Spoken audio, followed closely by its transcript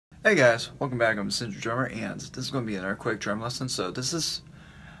Hey guys, welcome back. I'm Cinder Drummer, and this is going to be another quick drum lesson. So this is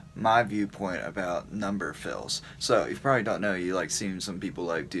my viewpoint about number fills. So if you probably don't know, you like seen some people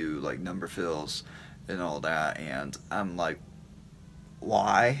like do like number fills and all that, and I'm like,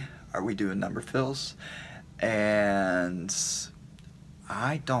 why are we doing number fills? And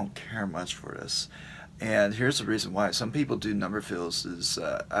I don't care much for this. And here's the reason why. Some people do number fills is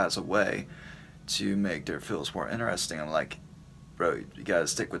as a way to make their fills more interesting. I'm like, bro, you gotta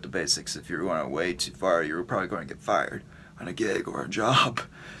stick with the basics. If you're going way too far, you're probably going to get fired on a gig or a job.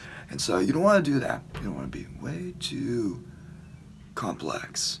 And so you don't want to do that. You don't want to be way too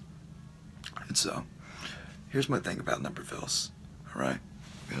complex. And so here's my thing about number fills. All right,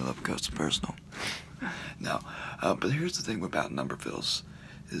 get up close and personal. No, but here's the thing about number fills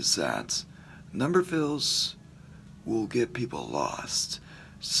is that number fills will get people lost.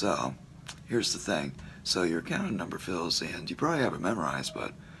 So here's the thing. So you're counting number fills and you probably have it memorized,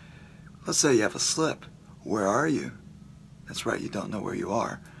 but let's say you have a slip. Where are you? That's right, you don't know where you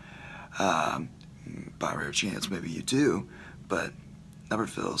are. By rare chance, maybe you do, but number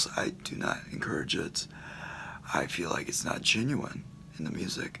fills, I do not encourage it. I feel like it's not genuine in the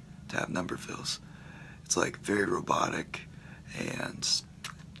music to have number fills. It's like very robotic, and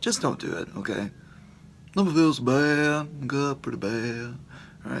just don't do it, okay? Number fills bad, good, pretty bad.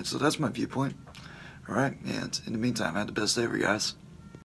 Alright, so that's my viewpoint. Alright, and in the meantime, have the best day ever, guys.